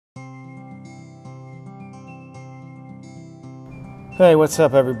Hey, what's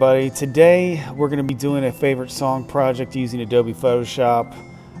up everybody? Today we're going to be doing a favorite song project using Adobe Photoshop.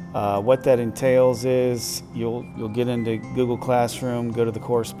 What that entails is you'll get into Google Classroom, go to the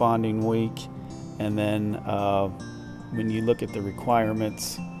corresponding week, and then when you look at the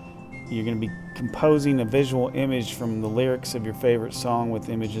requirements, you're going to be composing a visual image from the lyrics of your favorite song with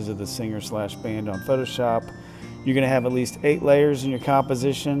images of the singer/band on Photoshop. You're going to have at least 8 layers in your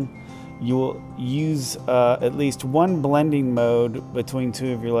composition. You will use at least one blending mode between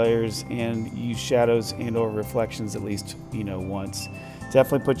 2 of your layers and use shadows and or reflections at least once.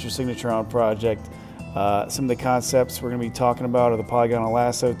 Definitely put your signature on a project. Some of the concepts we're going to be talking about are the polygonal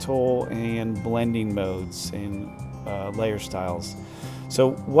lasso tool and blending modes and layer styles.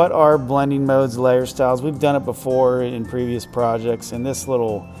 So what are blending modes, layer styles? We've done it before in previous projects, and this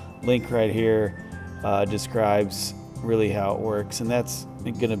little link right here describes really how it works, and that's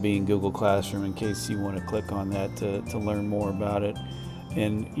going to be in Google Classroom in case you want to click on that to learn more about it.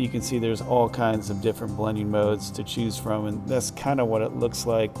 And you can see there's all kinds of different blending modes to choose from, and that's kind of what it looks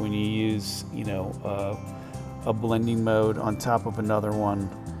like when you use a blending mode on top of another one.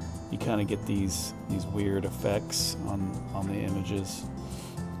 You kind of get these weird effects on the images.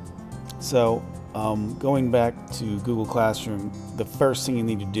 So going back to Google Classroom, the first thing you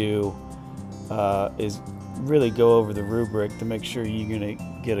need to do is really go over the rubric to make sure you're going to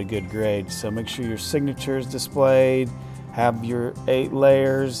get a good grade. So make sure your signature is displayed, have your 8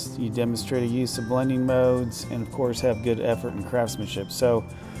 layers, you demonstrate a use of blending modes, and of course have good effort and craftsmanship. So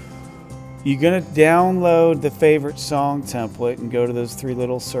you're going to download the favorite song template and go to those 3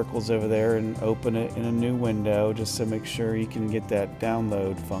 little circles over there and open it in a new window just to make sure you can get that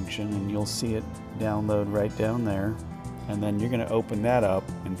download function, and you'll see it download right down there. And then you're going to open that up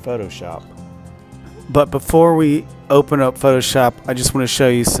in Photoshop. But before we open up Photoshop, I just want to show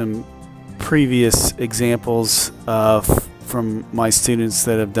you some previous examples from my students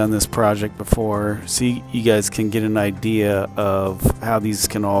that have done this project before, so you guys can get an idea of how these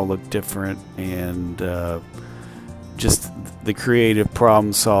can all look different, and just the creative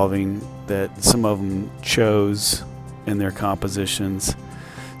problem solving that some of them chose in their compositions.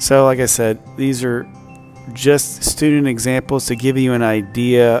 So like I said, these are just student examples to give you an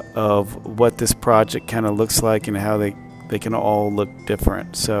idea of what this project kind of looks like and how they can all look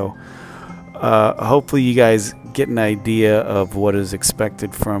different. So hopefully you guys get an idea of what is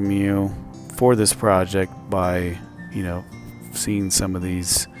expected from you for this project by seeing some of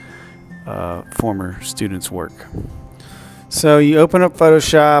these former students' work. So you open up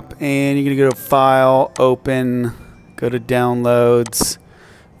Photoshop and you're going to go to File, Open, go to Downloads,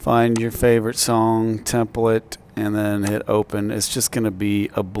 find your favorite song template, and then hit Open. It's just going to be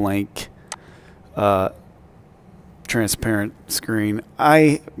a blank transparent screen.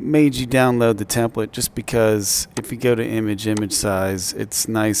 I made you download the template just because if you go to image size, it's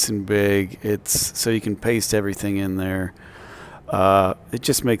nice and big. It's so you can paste everything in there. It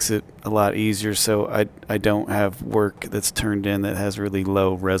just makes it a lot easier, so I don't have work that's turned in that has really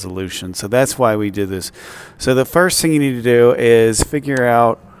low resolution. So that's why we did this. So the first thing you need to do is figure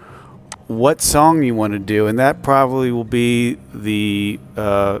out what song you want to do, and that probably will be the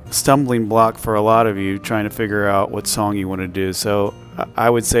stumbling block for a lot of you, trying to figure out what song you want to do. So I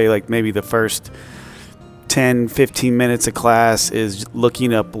would say like maybe the first 10-15 minutes of class is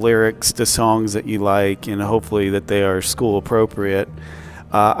looking up lyrics to songs that you like, and hopefully that they are school appropriate.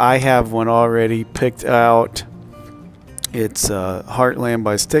 I have one already picked out. It's Heartland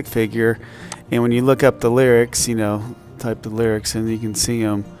by Stick Figure, and when you look up the lyrics, type the lyrics and you can see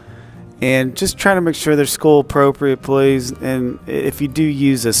them. And just try to make sure they're school appropriate, please. And if you do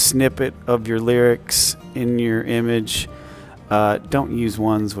use a snippet of your lyrics in your image, don't use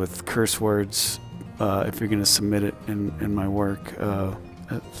ones with curse words if you're going to submit it in my work.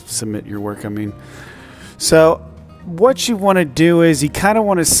 Submit your work, I mean. So what you want to do is you kind of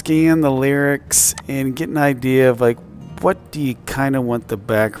want to scan the lyrics and get an idea of like what do you kind of want the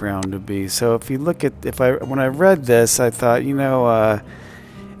background to be. So if you look at, when I read this, I thought,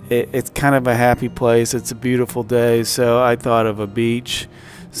 it's kind of a happy place. It's a beautiful day, so I thought of a beach.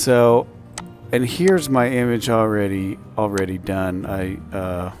 So, and here's my image already done.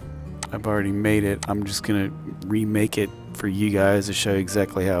 I've already made it. I'm just gonna remake it for you guys to show you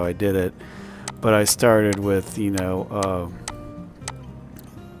exactly how I did it. But I started with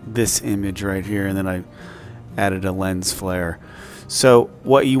this image right here, and then I added a lens flare. So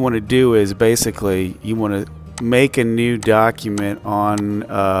what you want to do is basically you want to make a new document on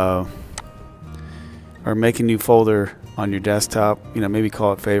or make a new folder on your desktop, maybe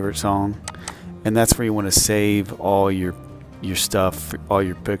call it favorite song, and that's where you want to save all your stuff, all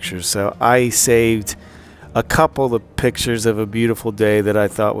your pictures. So I saved a couple of pictures of a beautiful day that I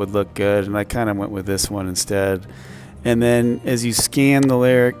thought would look good, and I kind of went with this one instead. And then as you scan the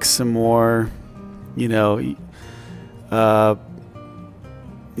lyrics some more, you know,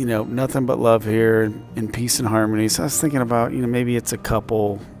 nothing but love here and peace and harmony. So I was thinking about, maybe it's a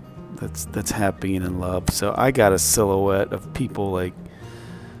couple that's happy and in love. So I got a silhouette of people like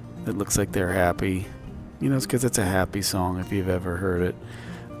that looks like they're happy. It's because it's a happy song if you've ever heard it,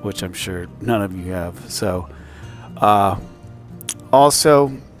 which I'm sure none of you have. So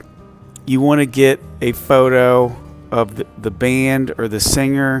also you want to get a photo of the band or the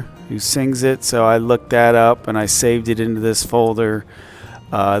singer who sings it. So I looked that up and I saved it into this folder.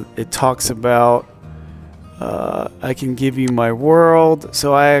 It talks about I can give you my world.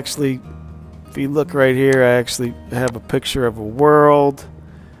 So I actually, if you look right here, I actually have a picture of a world,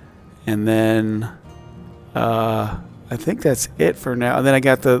 and then I think that's it for now. And then I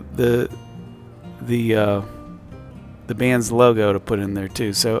got the band's logo to put in there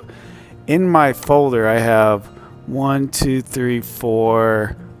too. So in my folder I have 1, 2, 3,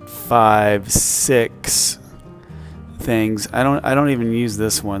 4, 5, 6 things. I don't even use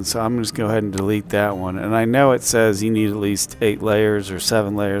this one, so I'm just go ahead and delete that one. And I know it says you need at least 8 layers or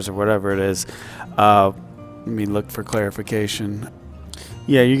 7 layers or whatever it is. Let me look for clarification.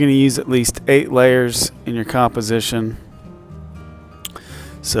 Yeah, you're going to use at least 8 layers in your composition.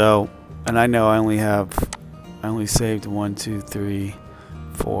 So, and I know I only saved 1, 2, 3,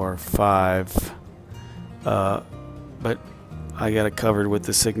 4, 5. But I got it covered with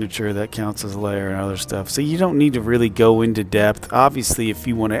the signature that counts as a layer and other stuff. So you don't need to really go into depth. Obviously, if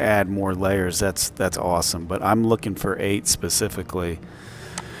you want to add more layers, that's awesome. But I'm looking for 8 specifically.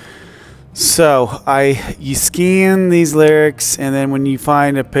 So you scan these lyrics, and then when you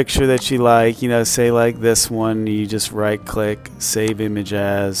find a picture that you like, say like this one, you just right-click, save image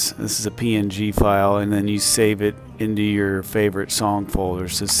as. This is a PNG file, and then you save it into your favorite song folder.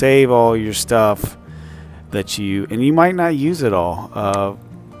 So save all your stuff that and you might not use it all.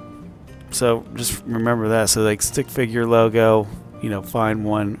 So just remember that. So like stick figure logo, find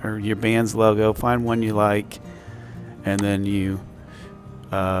one, or your band's logo, find one you like, and then you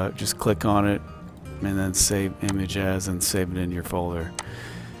just click on it and then save image as and save it in your folder.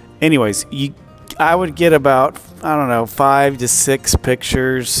 Anyways, I would get about, I don't know, 5 to 6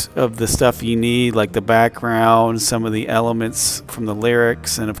 pictures of the stuff you need, like the background, some of the elements from the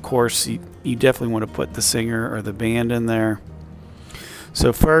lyrics, and of course you definitely want to put the singer or the band in there.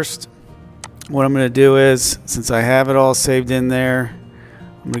 So first, what I'm going to do is, since I have it all saved in there,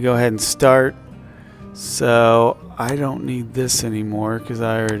 I'm going to go ahead and start. So I don't need this anymore because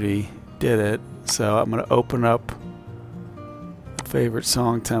I already did it. So I'm going to open up the favorite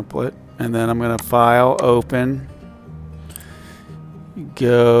song template, and then I'm going to file, open,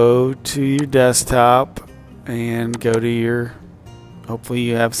 go to your desktop, and go to your, hopefully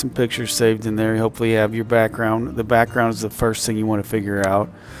you have some pictures saved in there. Hopefully you have your background. The background is the first thing you want to figure out.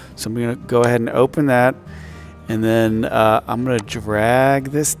 So I'm going to go ahead and open that, and then I'm going to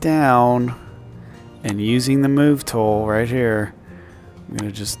drag this down, and using the move tool right here, I'm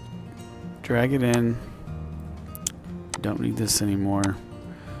going to just drag it in. Don't need this anymore.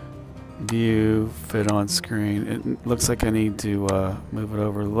 View, fit on screen. It looks like I need to move it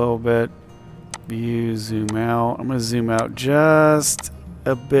over a little bit. View, zoom out. I'm going to zoom out just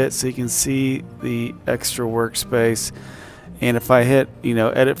a bit so you can see the extra workspace. And if I hit,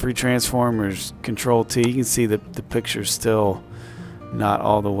 edit free transformers, Control T, you can see that the picture's still not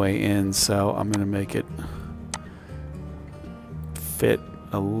all the way in. So I'm going to make it fit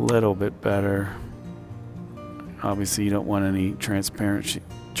a little bit better. Obviously, you don't want any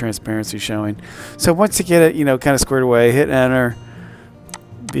transparency showing. So once you get it, kind of squared away, hit enter,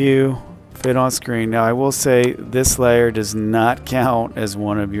 view, fit on screen. Now I will say this layer does not count as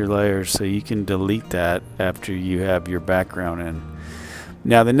one of your layers, so you can delete that after you have your background in.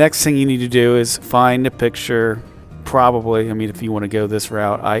 Now the next thing you need to do is find a picture. Probably, if you want to go this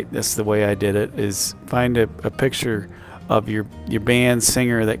route, that's the way I did it, is find a picture of your band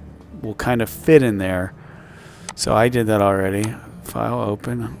singer that will kind of fit in there. So I did that already. File,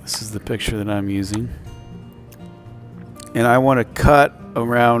 open. This is the picture that I'm using, and I want to cut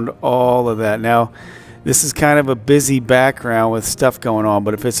around all of that. Now this is kind of a busy background with stuff going on,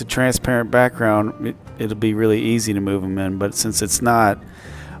 but if it's a transparent background, it'll be really easy to move them in. But since it's not,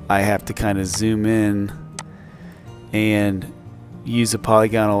 I have to kind of zoom in and use a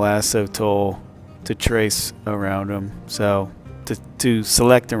polygonal lasso tool to trace around them, so to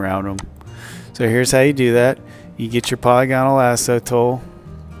select around them. So here's how you do that. You get your polygonal lasso tool,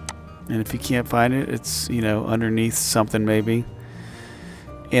 and if you can't find it, it's underneath something maybe.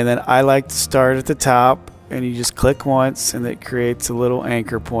 And then I like to start at the top and you just click once and it creates a little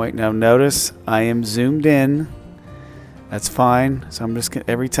anchor point. Now notice I am zoomed in. That's fine. So I'm just gonna,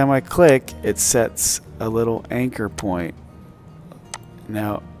 every time I click, it sets a little anchor point.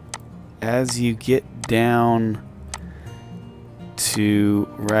 Now as you get down to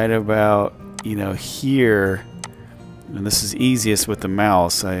right about, you know, here, and this is easiest with the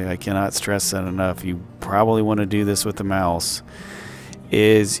mouse, I cannot stress that enough, you probably want to do this with the mouse,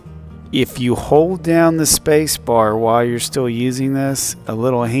 is if you hold down the space bar while you're still using this, a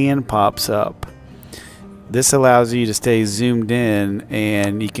little hand pops up. This allows you to stay zoomed in,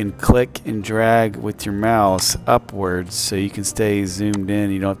 and you can click and drag with your mouse upwards so you can stay zoomed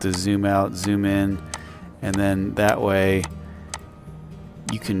in. You don't have to zoom out, zoom in, and then that way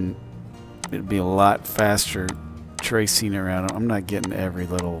you can, it'll be a lot faster tracing around. I'm not getting every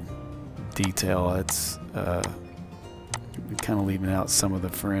little detail. It's kind of leaving out some of the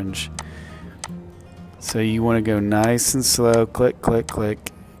fringe. So you want to go nice and slow. Click, click, click,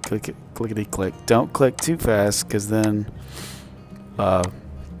 click it, clickety click. Don't click too fast, because then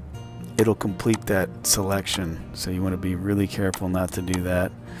it'll complete that selection. So you want to be really careful not to do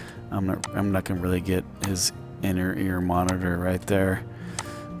that. I'm not going to really get his inner ear monitor right there.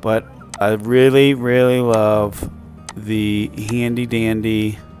 But I really, really love the handy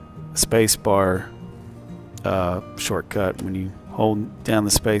dandy spacebar shortcut. When you hold down the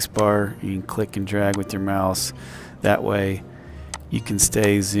spacebar, you can click and drag with your mouse. That way you can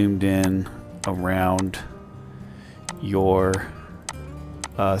stay zoomed in around your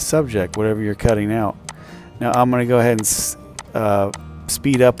subject, whatever you're cutting out. Now I'm going to go ahead and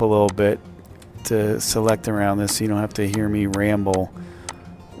speed up a little bit to select around this, so you don't have to hear me ramble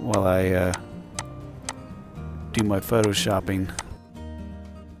while I do my photoshopping.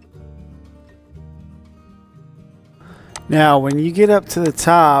 Now when you get up to the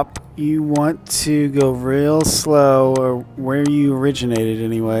top, you want to go real slow, or where you originated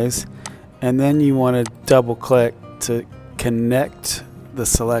anyways, and then you want to double click to connect the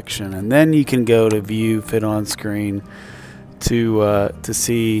selection, and then you can go to view fit on screen to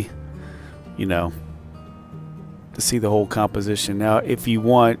see, you know, to see the whole composition. Now if you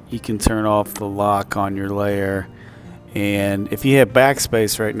want, you can turn off the lock on your layer, and if you hit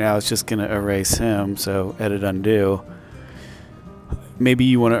backspace right now, it's just going to erase him. So edit undo. Maybe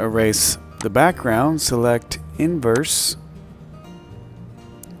you want to erase the background, select inverse.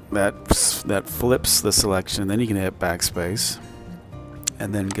 That flips the selection. Then you can hit backspace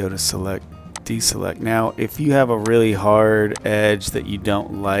and then go to select, deselect. Now if you have a really hard edge that you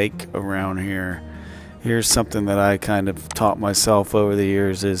don't like around here, here's something that I kind of taught myself over the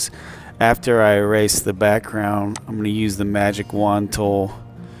years, is after I erase the background, I'm going to use the magic wand tool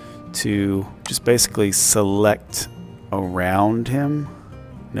to just basically select around him.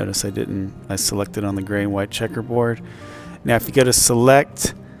 Notice I selected on the gray and white checkerboard. Now if you go to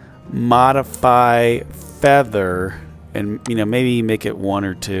select, modify feather, and you know, maybe make it 1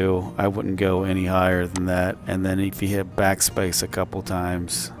 or 2. I wouldn't go any higher than that. And then if you hit backspace a couple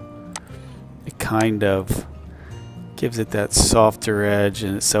times, it kind of gives it that softer edge,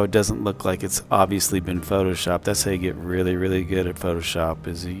 and so it doesn't look like it's obviously been photoshopped. That's how you get really, really good at Photoshop,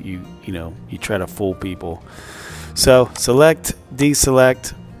 is you know, you try to fool people. So select,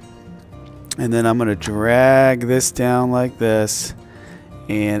 deselect, and then I'm going to drag this down like this,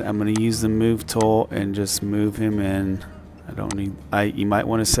 and I'm going to use the move tool and just move him in. I don't need, you might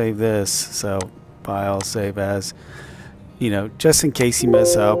want to save this, so file, save as, you know, just in case you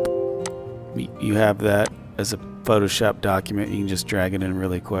mess up, you have that as a Photoshop document. You can just drag it in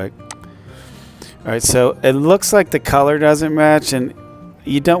really quick. Alright, so it looks like the color doesn't match, and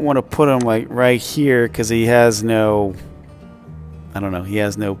you don't want to put him like right here, because he has no, I don't know, he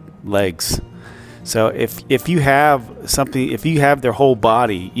has no legs. So if you have something, if you have their whole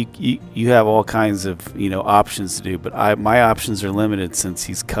body, you have all kinds of, you know, options to do, but my options are limited since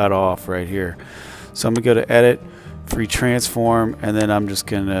he's cut off right here. So I'm gonna go to edit, free transform, and then I'm just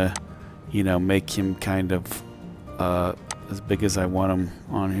gonna, you know, make him kind of as big as I want him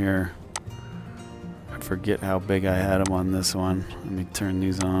on here. I forget how big I had him on this one. Let me turn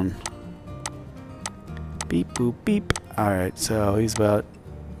these on. Beep boop beep. Alright, so he's about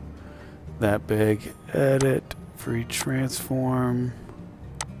that big. Edit, free transform,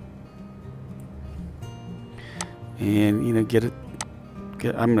 and you know,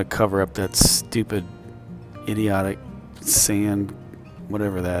 I'm gonna cover up that stupid idiotic sand,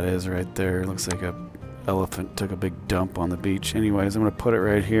 whatever that is right there. It looks like a elephant took a big dump on the beach. Anyways, I'm gonna put it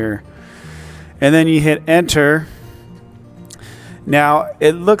right here, and then you hit enter. Now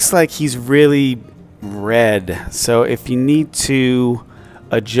it looks like he's really red, so if you need to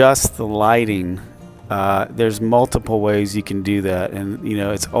adjust the lighting, there's multiple ways you can do that, and you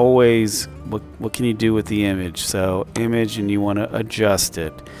know, it's always what can you do with the image. So image, and you want to adjust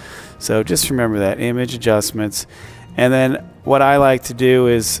it. So just remember that, image adjustments. And then what I like to do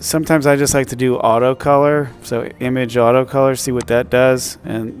is sometimes I just like to do auto color. So image auto color, see what that does,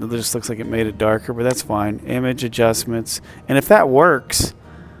 and it just looks like it made it darker, but that's fine. Image adjustments, and if that works,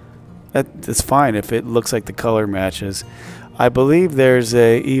 that's fine. If it looks like the color matches, I believe there's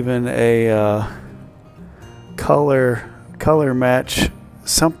even a color match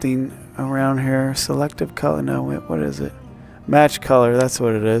something around here. Selective color, no, wait, what is it? Match color, that's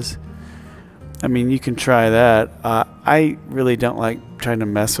what it is. I mean, you can try that. I really don't like trying to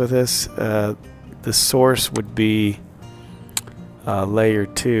mess with this. The source would be layer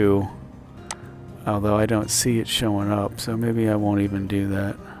 2, although I don't see it showing up, so maybe I won't even do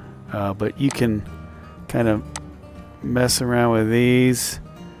that. But you can kind of mess around with these.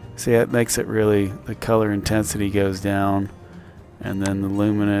 See, that makes it really, the color intensity goes down, and then the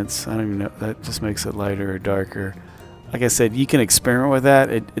luminance, I don't even know, that just makes it lighter or darker. Like I said, you can experiment with that.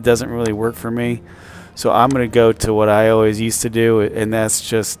 It doesn't really work for me. So I'm going to go to what I always used to do, and that's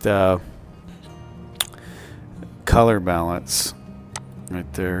just color balance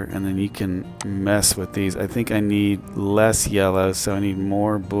right there. And then you can mess with these. I think I need less yellow, so I need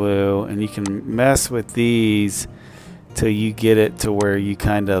more blue. And you can mess with these till you get it to where you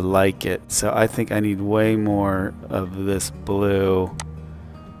kind of like it. So I think I need way more of this blue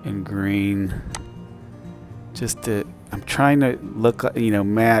and green. Just to, I'm trying to look, you know,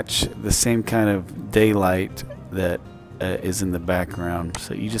 match the same kind of daylight that is in the background.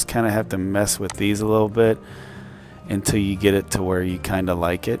 So you just kind of have to mess with these a little bit until you get it to where you kind of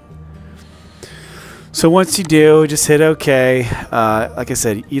like it. So once you do, just hit OK. Like I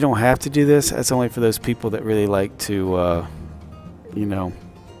said, you don't have to do this. That's only for those people that really like to, you know,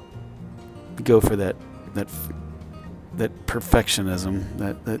 go for that perfectionism,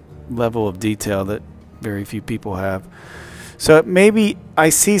 that level of detail that very few people have. So maybe I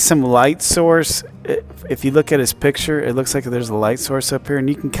see some light source. If you look at his picture, it looks like there's a light source up here, and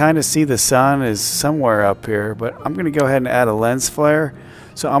you can kind of see the sun is somewhere up here. But I'm going to go ahead and add a lens flare.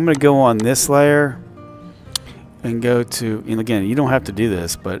 So I'm going to go on this layer and go to, and again, you don't have to do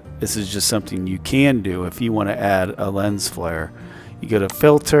this, but this is just something you can do if you want to add a lens flare. You go to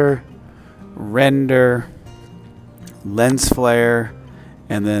Filter, Render, Lens Flare,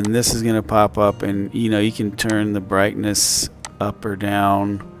 and then this is going to pop up, and you know, you can turn the brightness up or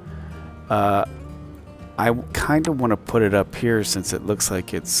down. I kind of want to put it up here since it looks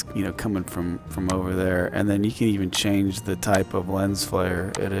like it's, you know, coming from over there, and then you can even change the type of lens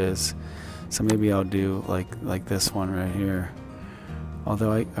flare it is. So maybe I'll do like this one right here,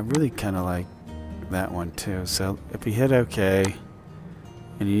 although I really kind of like that one too. So if you hit OK,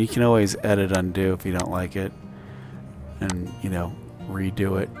 and you can always edit undo if you don't like it, and you know,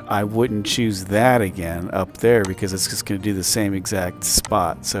 redo it. I wouldn't choose that again up there because it's just going to do the same exact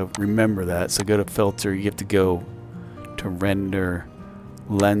spot. So remember that. So go to Filter. You have to go to Render,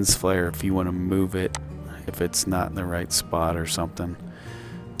 Lens Flare if you want to move it if it's not in the right spot or something.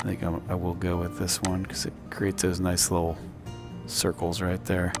 I think I will go with this one because it creates those nice little circles right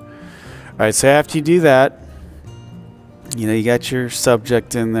there. Alright, so after you do that, you know, you got your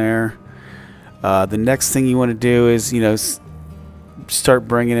subject in there. The next thing you want to do is, you know, start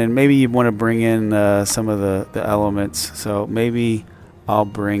bringing in, maybe you want to bring in some of the elements. So maybe I'll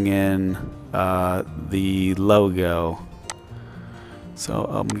bring in the logo. So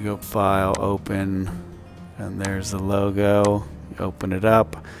I'm going to go File, Open, and there's the logo. Open it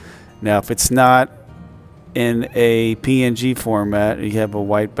up. Now if it's not in a PNG format, you have a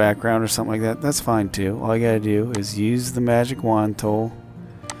white background or something like that, that's fine too. All you gotta do is use the magic wand tool.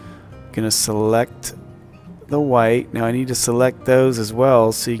 I'm gonna select the white. Now I need to select those as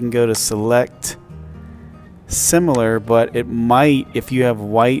well, so you can go to Select Similar, but it might, if you have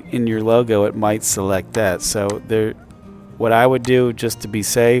white in your logo, it might select that. So there, what I would do just to be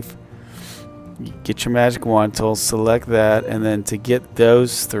safe, get your magic wand tool, select that, and then to get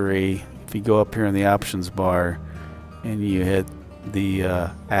those three, if you go up here in the options bar and you hit the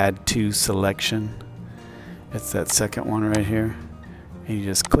Add to Selection, it's that second one right here, and you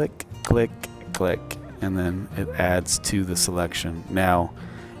just click, click, click, and then it adds to the selection. Now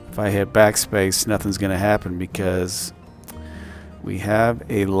if I hit backspace, nothing's going to happen because we have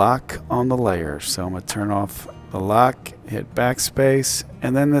a lock on the layer. So I'm going to turn off the lock, hit backspace,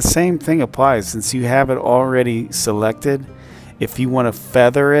 and then the same thing applies. Since you have it already selected, if you want to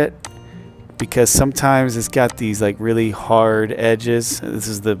feather it, because sometimes it's got these like really hard edges. This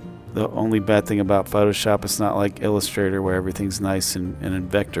is the only bad thing about Photoshop. It's not like Illustrator where everything's nice and in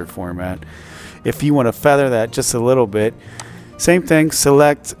vector format. if you want to feather that just a little bit, same thing,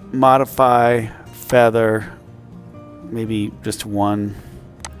 select, modify, feather, maybe just one,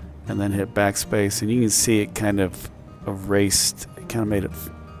 and then hit backspace, and you can see it kind of erased, it kind of made it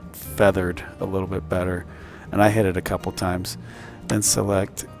feathered a little bit better, and I hit it a couple times. Then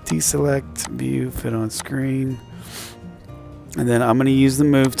select, deselect, view, fit on screen, and then I'm going to use the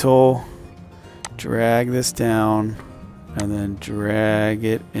move tool, drag this down, and then drag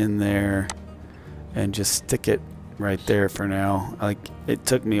it in there, and just stick it right there for now. Like, it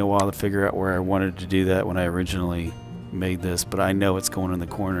took me a while to figure out where I wanted to do that when I originally made this, but I know it's going in the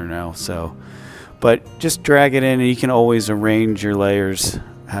corner now. So, but just drag it in, and you can always arrange your layers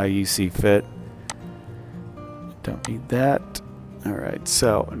how you see fit. Don't need that. Alright,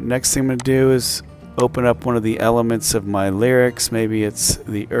 so next thing I'm going to do is open up one of the elements of my lyrics. Maybe it's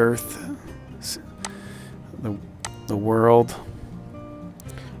the earth, the world,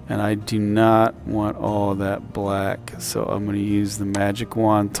 and I do not want all of that black, so I'm going to use the magic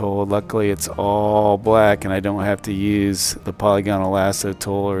wand tool. Luckily it's all black and I don't have to use the polygonal lasso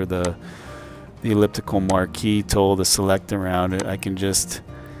tool or the elliptical marquee tool to select around it. I can just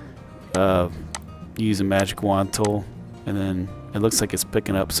use a magic wand tool, and then it looks like it's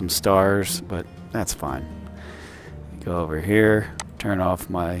picking up some stars, but that's fine. Go over here, turn off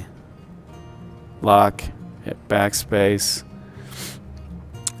my lock, hit backspace,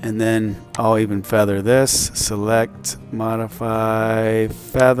 and then I'll even feather this. Select, modify,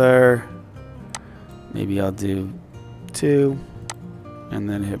 feather. Maybe I'll do 2, and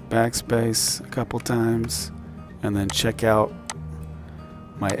then hit backspace a couple times, and then check out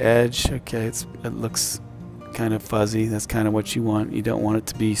my edge. Okay, it looks kind of fuzzy. That's kind of what you want. You don't want it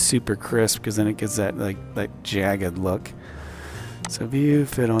to be super crisp, because then it gives that that jagged look. So view,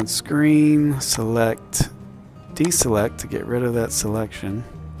 fit on screen, select, deselect to get rid of that selection.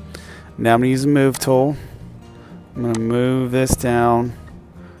 Now I'm going to use the move tool. I'm going to move this down,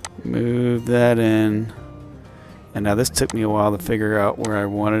 move that in, and now this took me a while to figure out where I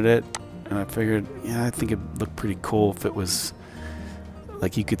wanted it, and I figured, yeah, I think it'd look pretty cool if it was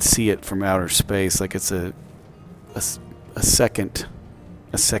like you could see it from outer space, like it's a second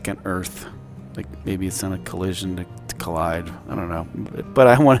Earth, like maybe it's on a collision to collide. I don't know, but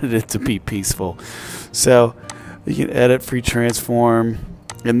I wanted it to be peaceful. So you can edit, free transform,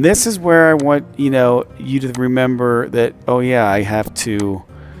 and this is where I want you to remember that. Oh yeah, I have to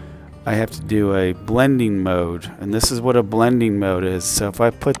do a blending mode, and this is what a blending mode is. So if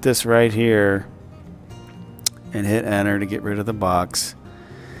I put this right here and hit enter to get rid of the box.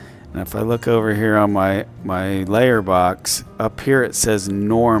 And if I look over here on my layer box, up here it says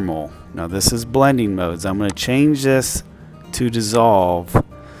normal. Now this is blending modes. I'm going to change this to dissolve.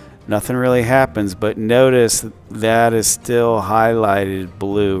 Nothing really happens, but notice that is still highlighted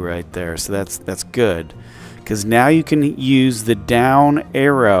blue right there. So that's good, because now you can use the down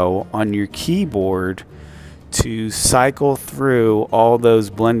arrow on your keyboard to cycle through all those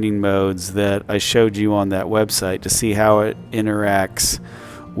blending modes that I showed you on that website to see how it interacts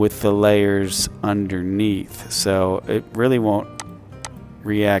with the layers underneath. So it really won't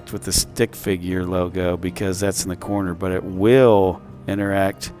react with the stick figure logo because that's in the corner, but it will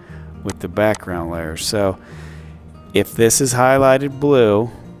interact with the background layer. So if this is highlighted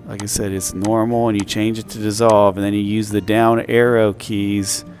blue, like I said, it's normal, and you change it to dissolve, and then you use the down arrow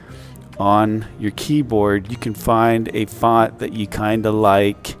keys on your keyboard, you can find a font that you kind of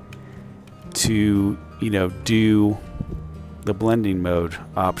like to do the blending mode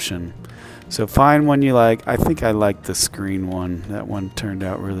option. So find one you like. I think I like the screen one. That one turned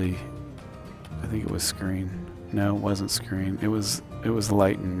out really, I think it was screen. No, it wasn't screen. It was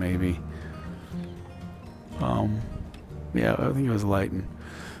lighten maybe. Yeah, I think it was lighten.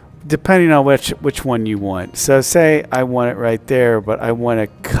 Depending on which one you want. So say I want it right there, but I want to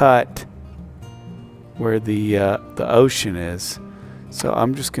cut where the ocean is. So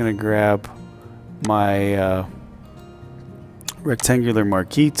I'm just going to grab my rectangular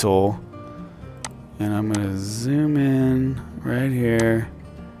marquee tool, and I'm going to zoom in right here,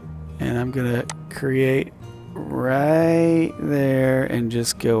 and I'm going to create right there and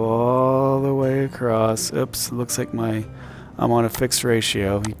just go all the way across. Oops, looks like I'm on a fixed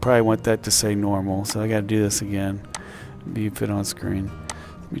ratio. You probably want that to say normal, so I got to do this again. View, fit on screen.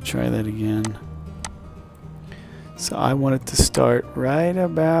 Let me try that again. So I want it to start right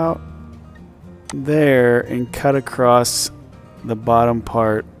about there and cut across the bottom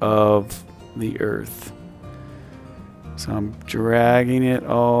part of the earth. So I'm dragging it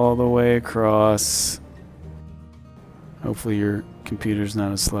all the way across. Hopefully your computer's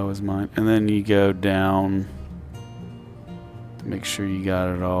not as slow as mine. And then you go down to make sure you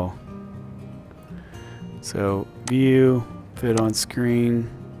got it all. So view, fit on screen.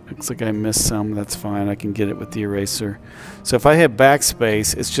 Looks like I missed some. That's fine. I can get it with the eraser. So if I hit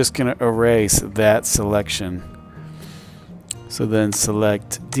backspace, it's just going to erase that selection. So then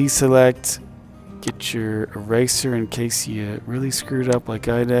select, deselect, get your eraser in case you really screwed up like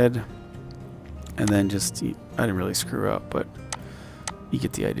I did. And then just, I didn't really screw up, but you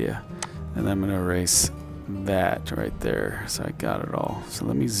get the idea. And then I'm going to erase that right there. So I got it all. So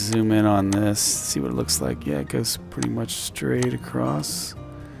let me zoom in on this, see what it looks like. Yeah, it goes pretty much straight across.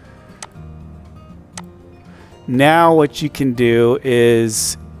 Now what you can do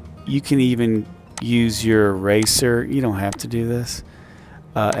is you can even use your eraser. You don't have to do this.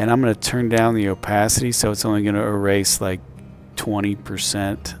 And I'm going to turn down the opacity so it's only going to erase like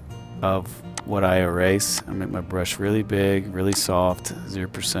 20% of what I erase. I make my brush really big, really soft,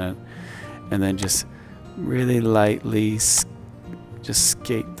 0%, and then just really lightly just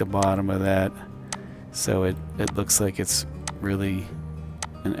skate the bottom of that so it looks like it's really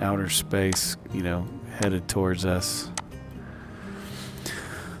in outer space, you know, headed towards us.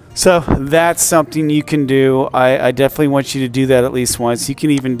 So that's something you can do. I definitely want you to do that at least once. You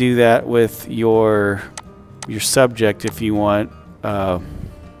can even do that with your subject if you want.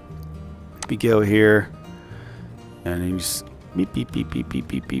 You go here and you just beep beep beep beep beep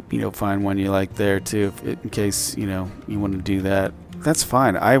beep beep, you know, find one you like there too, in case, you know, you want to do that. That's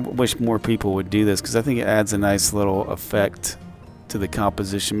fine. I wish more people would do this because I think it adds a nice little effect to the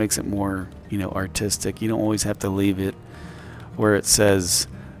composition, makes it more, you know, artistic. You don't always have to leave it where it says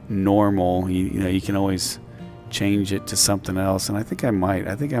normal. You know, you can always change it to something else, and I think I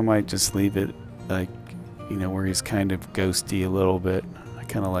might just leave it like, you know, where he's kind of ghosty a little bit. I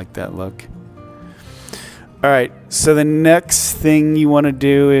kind of like that look. Alright, so the next thing you want to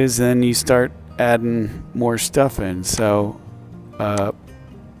do is then you start adding more stuff in. So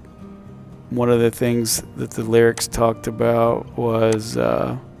one of the things that the lyrics talked about was,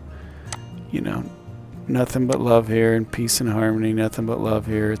 you know, nothing but love here and peace and harmony, nothing but love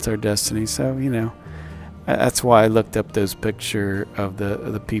here, it's our destiny. So, you know, that's why I looked up those picture of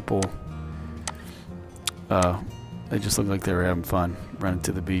the people. They just look like they were having fun running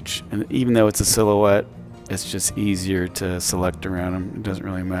to the beach. And even though it's a silhouette, it's just easier to select around them. It doesn't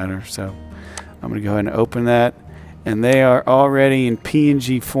really matter. So I'm going to go ahead and open that. And they are already in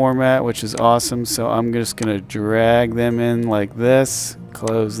PNG format, which is awesome. So I'm just going to drag them in like this.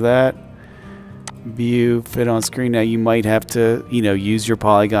 Close that. View, fit on screen. Now you might have to, you know, use your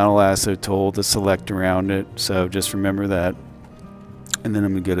polygonal lasso tool to select around it. So just remember that. And then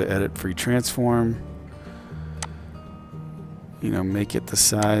I'm going to go to edit free transform. You know, make it the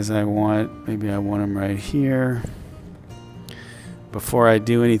size I want. Maybe I want them right here. Before I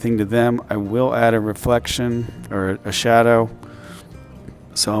do anything to them, I will add a reflection or a shadow.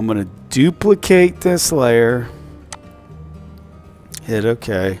 So I'm going to duplicate this layer. Hit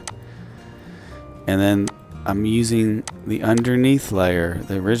OK. And then I'm using the underneath layer,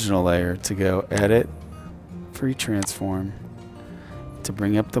 the original layer, to go edit, free transform, to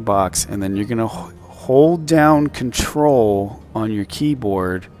bring up the box. And then you're going to hold down Control on your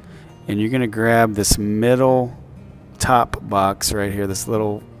keyboard, and you're going to grab this middle top box right here, this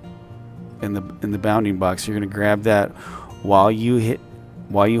little in the bounding box. You're going to grab that while you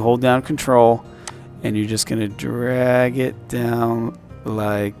hold down Control, and you're just going to drag it down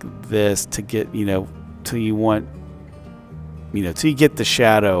like this to get, you know, till you want, you know, till you get the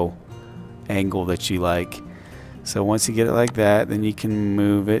shadow angle that you like. So once you get it like that, then you can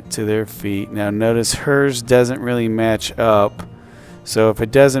move it to their feet. Now notice hers doesn't really match up. So if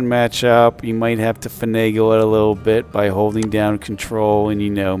it doesn't match up, you might have to finagle it a little bit by holding down Control and, you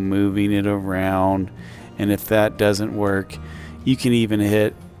know, moving it around. And if that doesn't work, you can even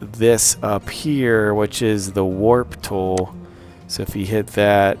hit this up here, which is the warp tool. So if you hit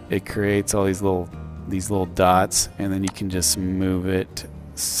that, it creates all these little dots, and then you can just move it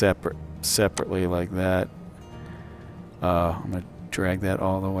separately like that. I'm going to drag that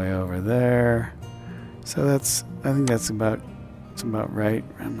all the way over there. So I think that's about right.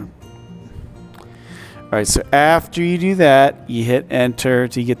 Alright, so after you do that, you hit enter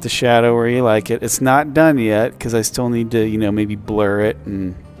to get the shadow where you like it. It's not done yet because I still need to, you know, maybe blur it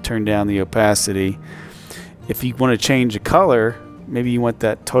and turn down the opacity. If you want to change the color, maybe you want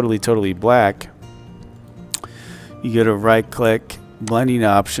that totally black, you go to right click, blending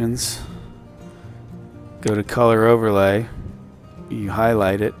options, go to color overlay, you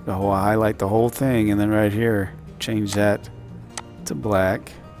highlight it, highlight the whole thing, and then right here change that to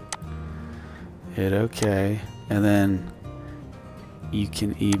black, hit OK, and then you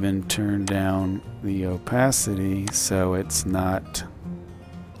can even turn down the opacity so it's not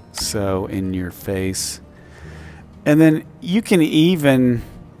so in your face. And then you can even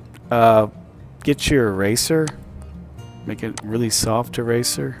get your eraser, make it really soft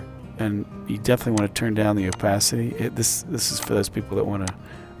eraser, and you definitely want to turn down the opacity. This is for those people that want to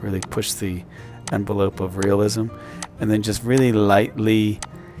really push the envelope of realism, and then just really lightly,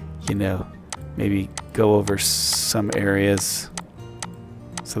 you know, maybe go over some areas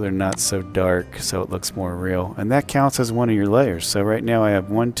so they're not so dark, so it looks more real. And that counts as one of your layers. So right now I have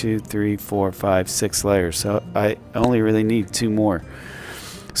 1, 2, 3, 4, 5, 6 layers. So I only really need 2 more.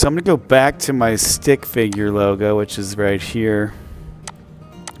 So I'm going to go back to my stick figure logo, which is right here,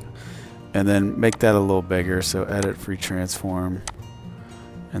 and then make that a little bigger. So edit, free transform,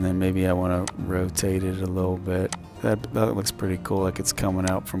 and then maybe I want to rotate it a little bit. That looks pretty cool, like it's coming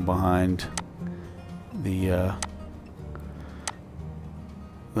out from behind the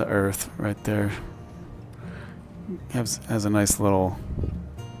earth right there. Has a nice little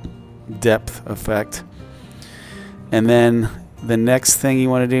depth effect. And then the next thing you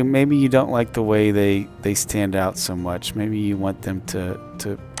want to do, maybe you don't like the way they stand out so much. Maybe you want them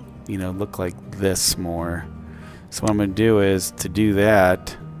to you know, look like this more. So what I'm going to do is, to do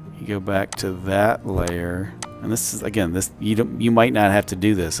that, you go back to that layer, and this is, again, this you might not have to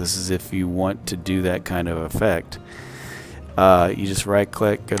do this. This is if you want to do that kind of effect. You just right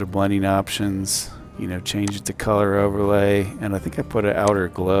click, go to blending options, you know, change it to color overlay, and I think I put an outer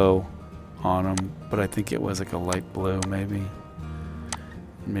glow on them, but I think it was like a light blue maybe.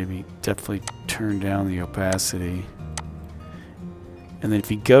 Maybe definitely turn down the opacity. And then if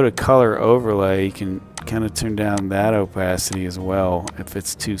you go to color overlay, you can kind of turn down that opacity as well if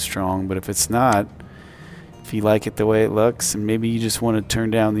it's too strong. But if it's not, if you like it the way it looks, and maybe you just want to turn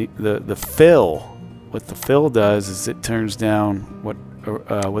down the fill. What the fill does is it turns down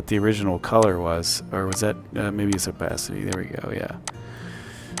what the original color was, or was that maybe it's opacity. There we go. Yeah.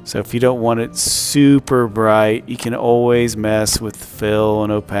 So if you don't want it super bright, you can always mess with fill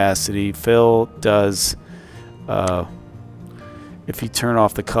and opacity. Fill does, if you turn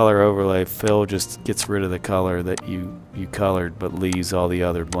off the color overlay, fill just gets rid of the color that you colored, but leaves all the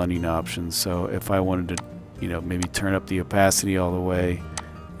other blending options. So if I wanted to, you know, maybe turn up the opacity all the way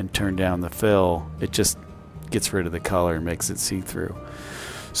and turn down the fill, it just gets rid of the color and makes it see-through.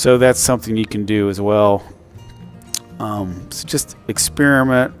 So that's something you can do as well. So just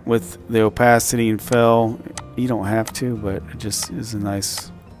experiment with the opacity and fill. You don't have to, but it just is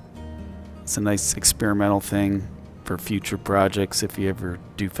it's a nice experimental thing for future projects if you ever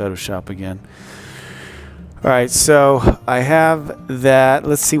do Photoshop again. Alright, so I have that.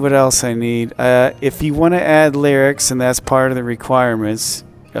 Let's see what else I need. If you want to add lyrics, and that's part of the requirements,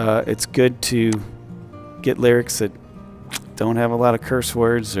 it's good to get lyrics that don't have a lot of curse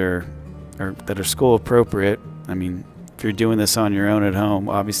words or that are school appropriate. I mean, if you're doing this on your own at home,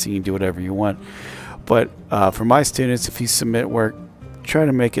 obviously you can do whatever you want. But for my students, if you submit work, try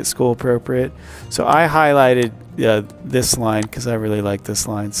to make it school appropriate. So I highlighted this line because I really like this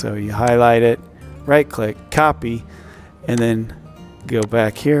line. So you highlight it, right click, copy, and then go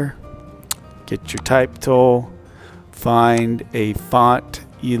back here, get your type tool, find a font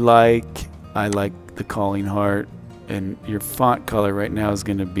you like. I like the Calling Heart, and your font color right now is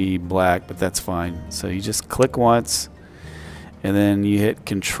going to be black, but that's fine. So you just click once, and then you hit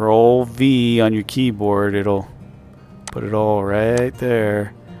Control V on your keyboard. It'll put it all right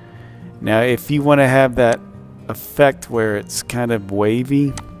there. Now if you want to have that effect where it's kind of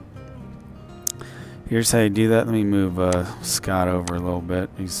wavy, here's how you do that. Let me move Scott over a little bit.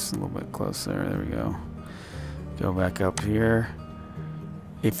 He's a little bit closer. There we go. Go back up here.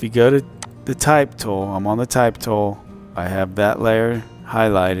 If you go to the type tool, I'm on the type tool. I have that layer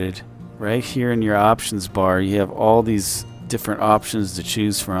highlighted. Right here in your options bar, you have all these different options to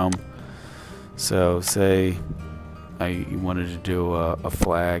choose from. So say you wanted to do a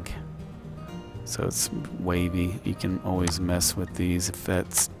flag, so it's wavy. You can always mess with these if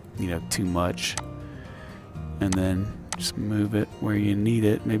that's, you know, too much, and then just move it where you need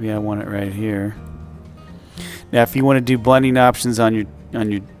it. Maybe I want it right here. Now if you want to do blending options on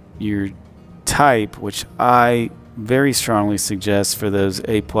your type, which I very strongly suggest for those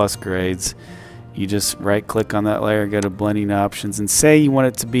A+ grades, you just right click on that layer, go to blending options, and say you want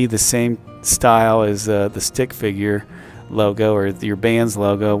it to be the same style as the stick figure logo or your band's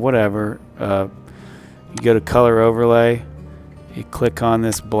logo, whatever. You go to color overlay, you click on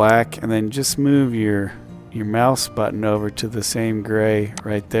this black, and then just move your mouse button over to the same gray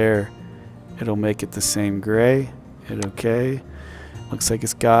right there. It'll make it the same gray. Hit OK. Looks like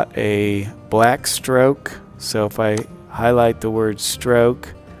it's got a black stroke, so if I highlight the word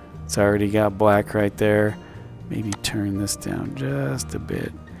stroke, it's already got black right there. Maybe turn this down just a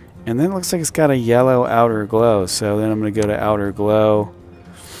bit. And then it looks like it's got a yellow outer glow. So then I'm going to go to outer glow,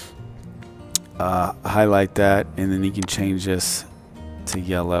 highlight that, and then you can change this to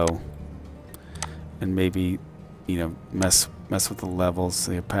yellow, and maybe, you know, mess with the levels.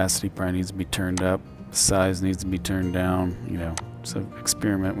 The opacity probably needs to be turned up, size needs to be turned down, you know, so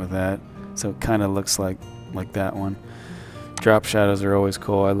experiment with that. So it kind of looks like that one. Drop shadows are always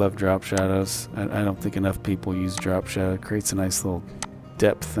cool. I love drop shadows. I don't think enough people use drop shadow. It creates a nice little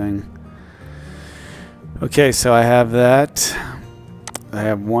depth thing. Okay, so I have that. I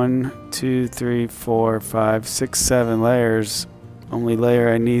have 1, 2, 3, 4, 5, 6, 7 layers. Only layer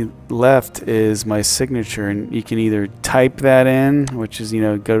I need left is my signature, and you can either type that in, which is, you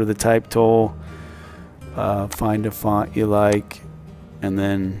know, go to the type tool, find a font you like, and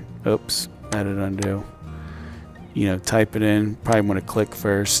then, oops, edit undo. You know, type it in. Probably want to click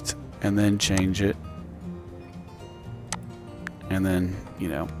first and then change it, and then, you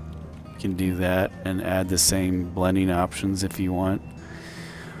know, you can do that and add the same blending options if you want.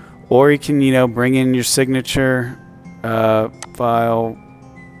 Or you can, you know, bring in your signature, file,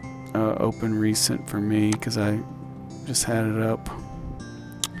 open recent for me because I just had it up.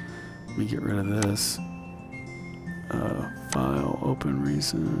 Let me get rid of this. File, open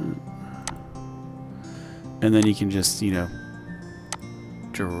recent. And then you can just, you know,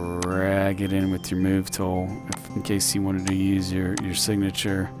 drag it in with your move tool in case you wanted to use your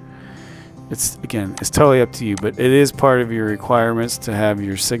signature. It's, again, it's totally up to you, but it is part of your requirements to have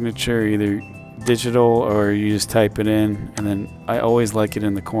your signature either digital or you just type it in. And then I always like it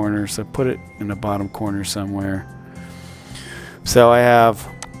in the corner, so put it in the bottom corner somewhere. So I have,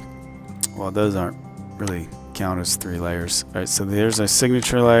 well, those aren't really count as 3 layers. All right, so there's a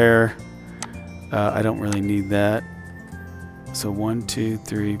signature layer. I don't really need that. So 1, 2,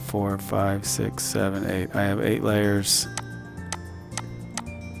 3, 4, 5, 6, 7, 8. I have 8 layers.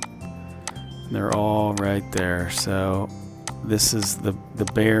 They're all right there. So this is the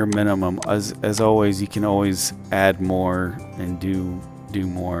bare minimum. As always, you can always add more and do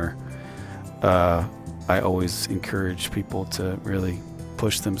more. I always encourage people to really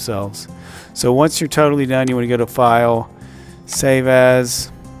push themselves. So once you're totally done, you want to go to File, Save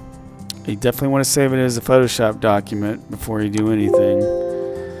As. You definitely want to save it as a Photoshop document before you do anything.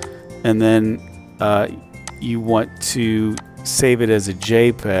 And then you want to save it as a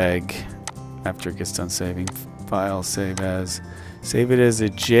JPEG after it gets done saving. File, Save As. Save it as a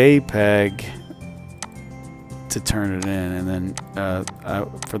JPEG to turn it in. And then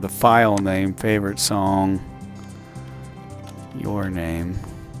for the file name, favorite song, your name.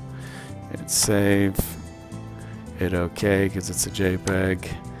 Hit save. Hit OK because it's a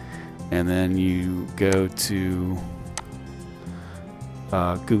JPEG. And then you go to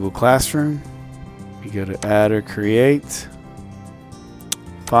Google Classroom. You go to Add or Create,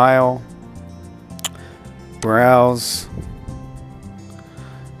 File, Browse.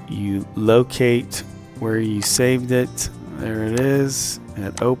 You locate where you saved it. There it is.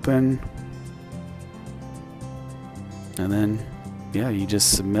 Hit Open. And then, yeah, you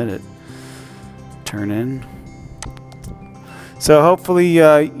just submit it. Turn in. So hopefully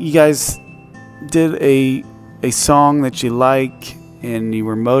you guys did a song that you like and you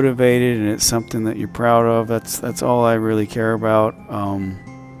were motivated and it's something that you're proud of. That's all I really care about.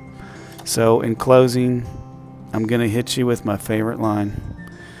 So in closing, I'm going to hit you with my favorite line.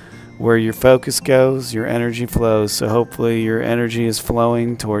 Where your focus goes, your energy flows. So hopefully your energy is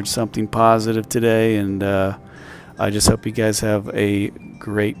flowing towards something positive today, and I just hope you guys have a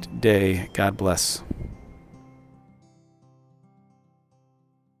great day. God bless.